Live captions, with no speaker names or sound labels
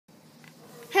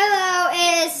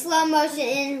is Slow Motion,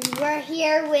 and we're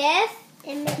here with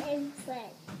Emmett and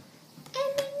Fred.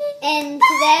 And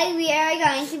today we are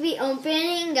going to be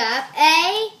opening up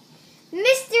a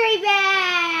mystery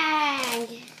bag.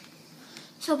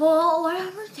 So pull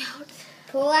whatever's out.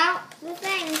 Pull out the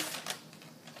things.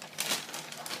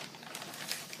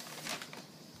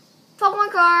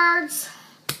 Pokemon cards.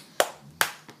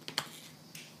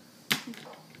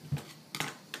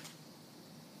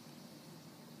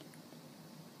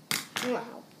 Wow.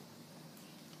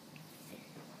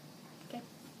 Okay.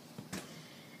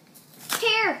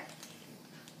 Tear.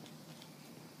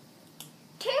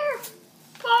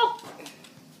 Pull.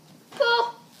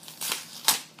 Pull.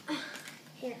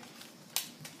 Here.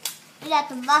 You got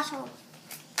the muscle.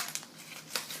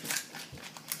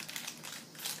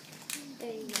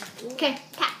 There you go. Okay,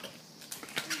 pack.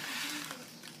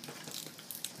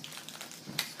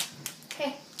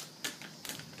 Okay.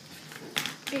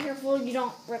 Be careful you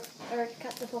don't rip or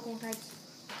cut the Pokemon cards.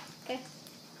 Okay?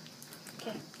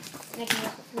 Okay. Making it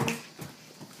up for me.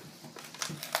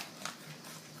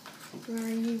 Where are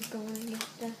you going to get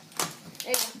the... There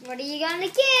you go. What are you going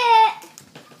to get?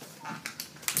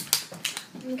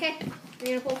 Okay. I'm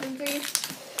going to pull them for you.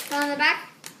 Pull on the back.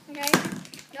 Okay.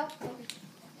 Nope. Okay.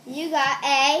 You got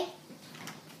a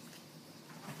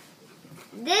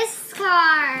this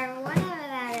card, whatever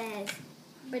that is.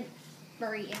 But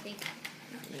Murray, I think.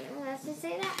 Yeah, let's just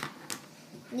say that.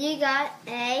 You got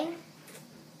a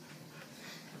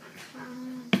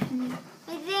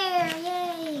right there,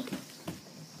 yay!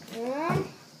 And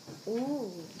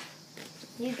ooh,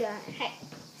 you got Hey.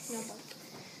 No bug.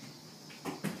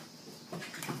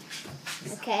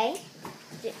 okay.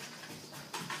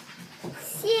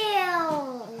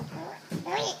 Seal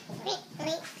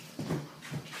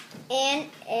and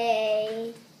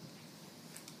a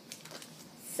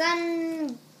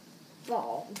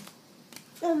sunball.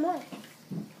 Come on.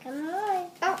 Come on.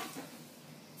 Oh,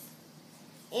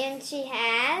 and she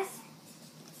has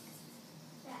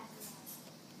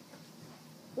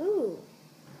ooh.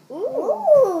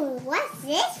 Ooh, what's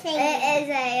this thing? It is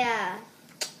a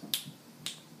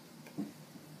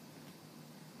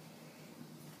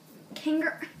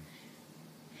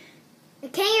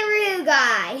kangaroo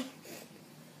guy.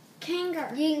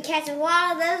 Kangaroo. You can catch a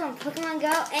lot of those on Pokemon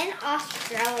Go in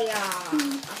Australia.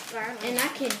 And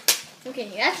that kid. Okay,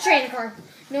 that's a trainer card.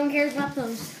 No one cares about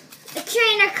those. A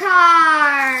trainer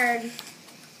card.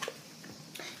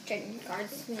 Trading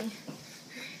cards, me.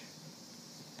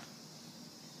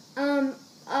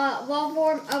 Evolved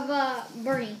form of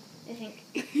Bernie, I think.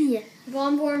 Yeah.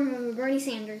 Evolved form of Bernie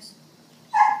Sanders.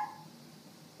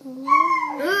 Ooh,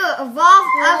 Evolve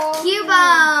of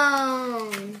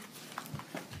Cubone.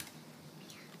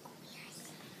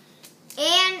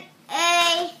 And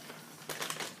a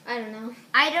I don't know.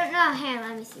 Here,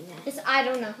 let me see that. It's I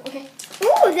don't know. Okay.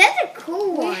 Ooh, that's a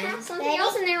cool We one. have something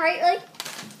else in there, right? Like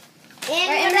And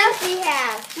Right, what else we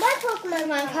have? my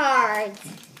Pokemon cards.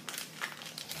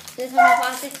 This one is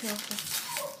plastic. No.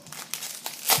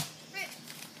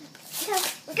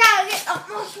 We gotta get the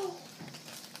muscle.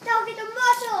 Gotta get the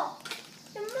muscle.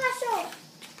 The muscle.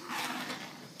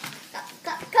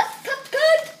 Cut.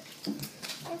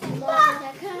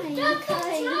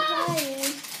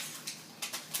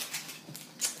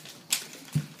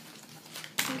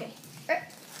 Okay.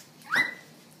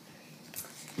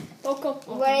 Poco.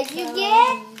 What did you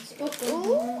get?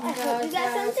 Ooh, I hope you got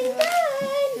something good.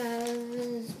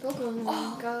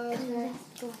 Pokemon.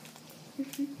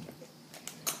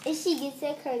 If she gets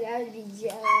that card, I would be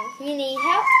jealous. You need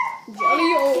help?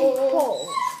 Jelly-o. Pull.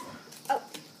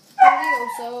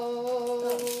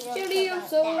 Jelly-o.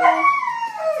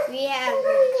 We have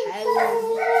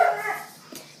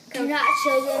do not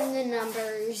show them the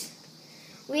numbers.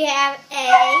 We have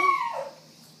a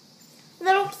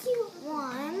little cute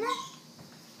one.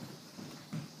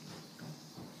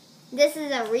 This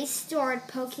is a restored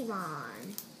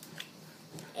Pokemon.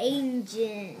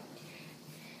 Ancient.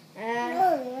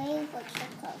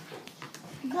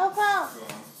 Coco.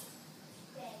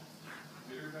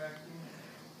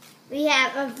 We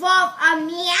have Evolve a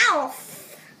Meowth.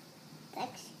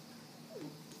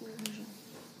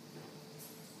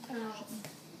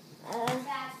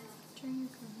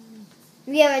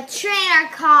 We have a trainer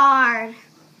card.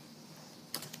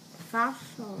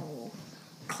 Fossil.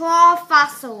 Claw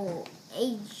Fossil.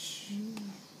 Age.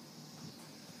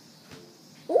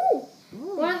 Ooh.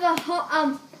 One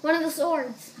of the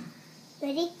swords.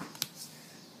 Ready?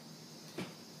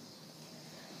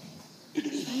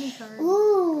 Ooh.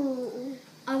 Ooh.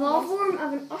 Evolved form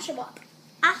of an Oshawott.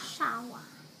 Ashawa.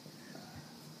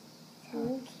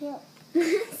 So cute.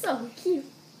 So cute.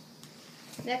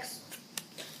 Next.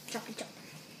 Choppy chop.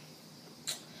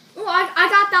 Oh, I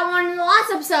got that one in the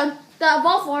last episode. The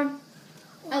ball form.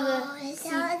 Of the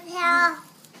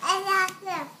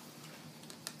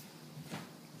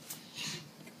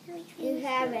You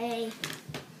have a.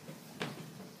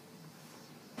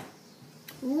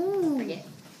 Ooh. Forget.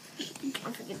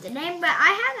 I forget the name, but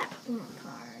I have that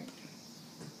card.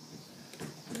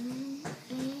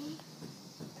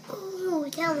 Ooh,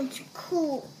 that one's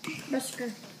cool. That's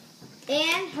good.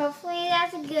 And hopefully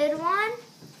that's a good one.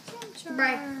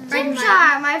 Right.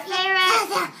 Chimchar, my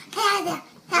favorite.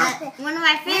 One of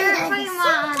my favorite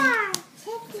Pokemon.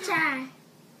 Chimchar.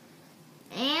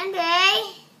 And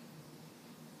a.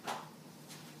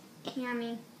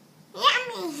 Yummy.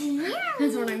 Yummy.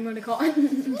 That's what I'm going to call it.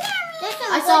 Yummy.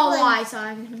 I saw why, so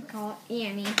I'm going to call it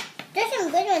Yummy. There's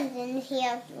some good ones in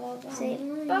here. Say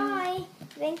bye.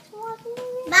 Thanks for watching.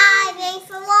 Bye. Thanks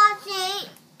for watching.